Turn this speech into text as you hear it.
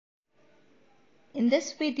In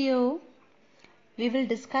this video, we will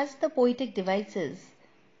discuss the poetic devices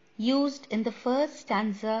used in the first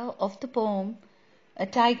stanza of the poem A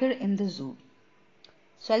Tiger in the Zoo.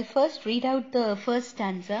 So I'll first read out the first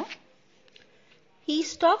stanza. He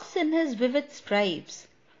stalks in his vivid stripes,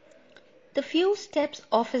 the few steps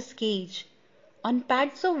off his cage, on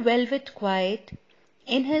pads of velvet quiet,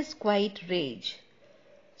 in his quiet rage.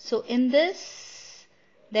 So in this,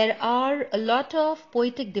 there are a lot of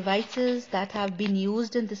poetic devices that have been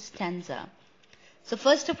used in this stanza. So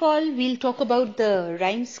first of all, we'll talk about the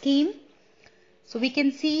rhyme scheme. So we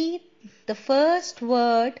can see the first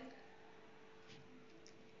word,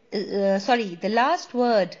 the last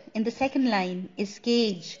word in the second line is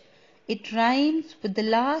cage. It rhymes with the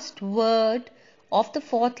last word of the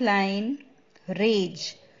fourth line,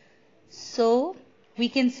 rage. So we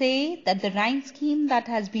can say that the rhyme scheme that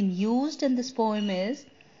has been used in this poem is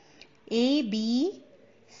A, B,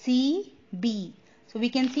 C, B. So we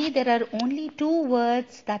can see there are only two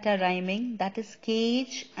words that are rhyming, that is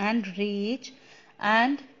cage and rage,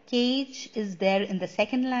 and cage is there in the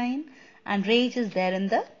second line and rage is there in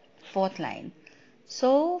the fourth line.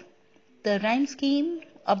 So the rhyme scheme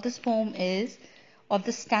of this poem is, of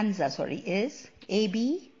the stanza, is A,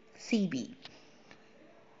 B, C, B.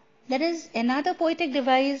 There is another poetic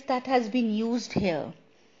device that has been used here,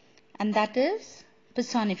 and that is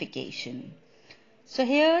personification. So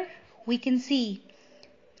here we can see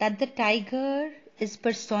that the tiger is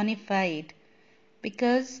personified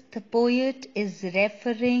because the poet is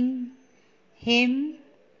referring him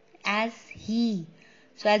as he.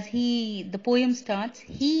 So as the poem starts,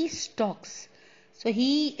 he stalks. So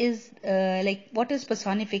he is what is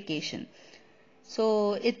personification?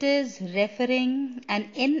 So it is referring an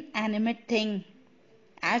inanimate thing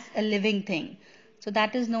as a living thing. So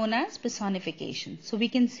that is known as personification. So we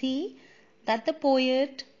can see that the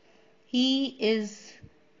poet, he is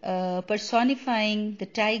personifying the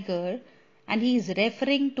tiger and he is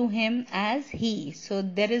referring to him as he. So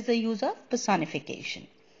there is a use of personification.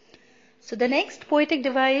 So the next poetic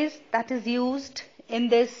device that is used in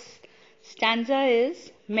this stanza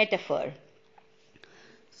is metaphor.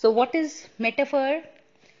 So what is metaphor?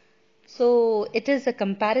 So it is a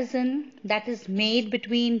comparison that is made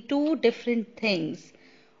between two different things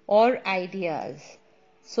or ideas.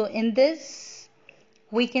 So in this,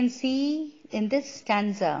 we can see in this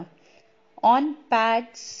stanza, on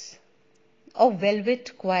pads of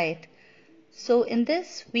velvet quiet. So in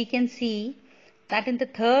this, we can see that in the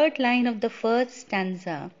third line of the first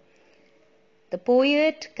stanza, the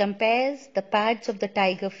poet compares the pads of the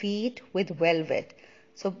tiger feet with velvet.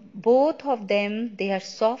 So both of them, they are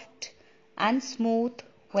soft and smooth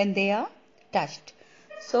when they are touched.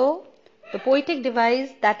 So the poetic device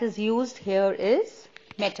that is used here is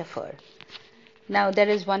metaphor. Now there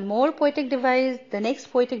is one more poetic device. The next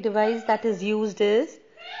poetic device that is used is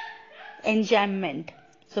enjambment.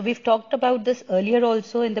 So we've talked about this earlier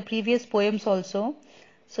also in the previous poems also.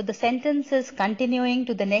 So the sentence is continuing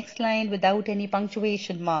to the next line without any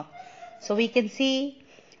punctuation mark. So we can see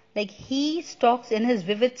he stalks in his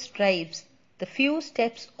vivid stripes, the few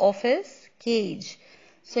steps of his cage.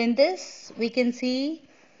 So in this we can see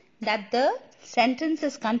that the sentence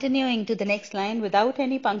is continuing to the next line without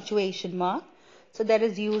any punctuation mark. So there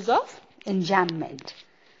is use of enjambment.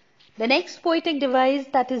 The next poetic device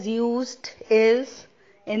that is used is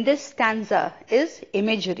in this stanza is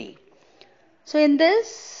imagery. So in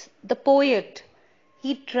this, the poet,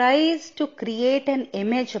 he tries to create an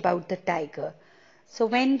image about the tiger. So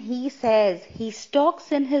when he says he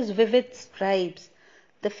stalks in his vivid stripes,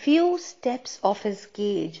 the few steps of his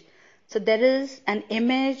cage. So there is an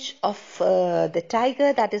image of the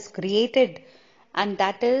tiger that is created, and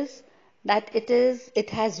that is that it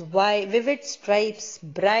has vivid stripes,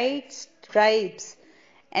 bright stripes,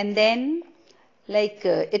 and then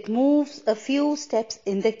it moves a few steps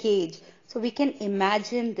in the cage. So we can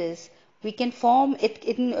imagine this. We can form it.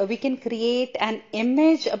 We can create an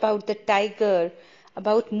image about the tiger,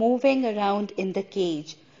 about moving around in the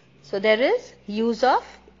cage. So there is use of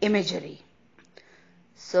imagery.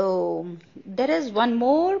 So there is one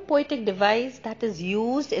more poetic device that is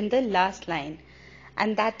used in the last line,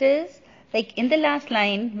 and that is in the last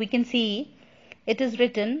line we can see it is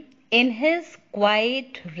written in his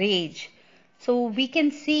quiet rage. So we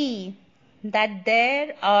can see that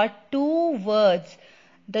there are two words.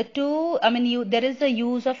 There is a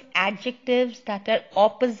use of adjectives that are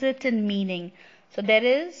opposite in meaning. So there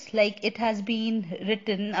is it has been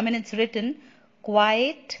written, it's written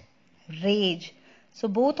quiet rage. So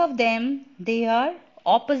both of them, they are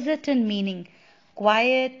opposite in meaning.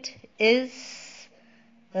 Quiet is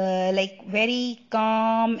like very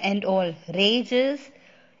calm and all. Rage is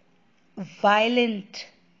violent,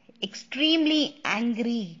 extremely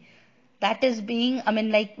angry. That is being, I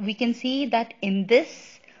mean, like we can see that in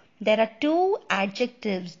this there are two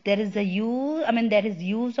adjectives. There is a use, I mean, there is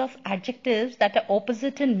use of adjectives that are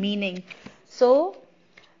opposite in meaning. So,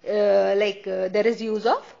 there is use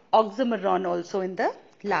of oxymoron also in the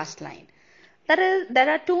last line. There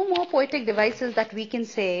are two more poetic devices that we can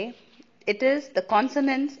say. It is the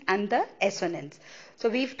consonants and the assonance. So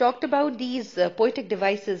we've talked about these poetic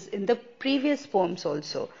devices in the previous poems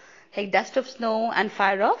also, like dust of snow and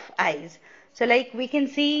fire of eyes. So like we can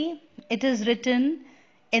see it is written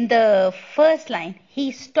in the first line,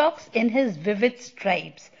 he stalks in his vivid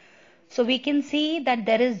stripes. So we can see that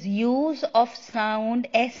there is use of sound,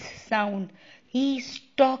 S sound. He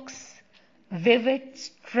stalks, vivid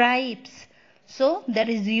stripes. So there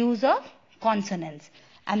is use of consonants.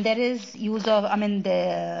 And there is use of, I mean,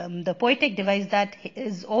 the poetic device that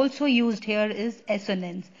is also used here is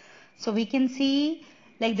assonance. So we can see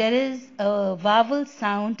like there is a vowel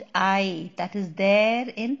sound I that is there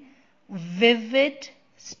in vivid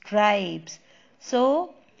stripes.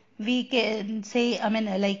 So we can say, I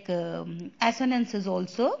mean, assonance is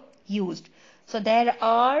also used. So there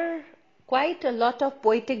are quite a lot of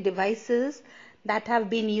poetic devices that have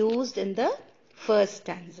been used in the first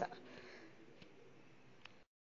stanza.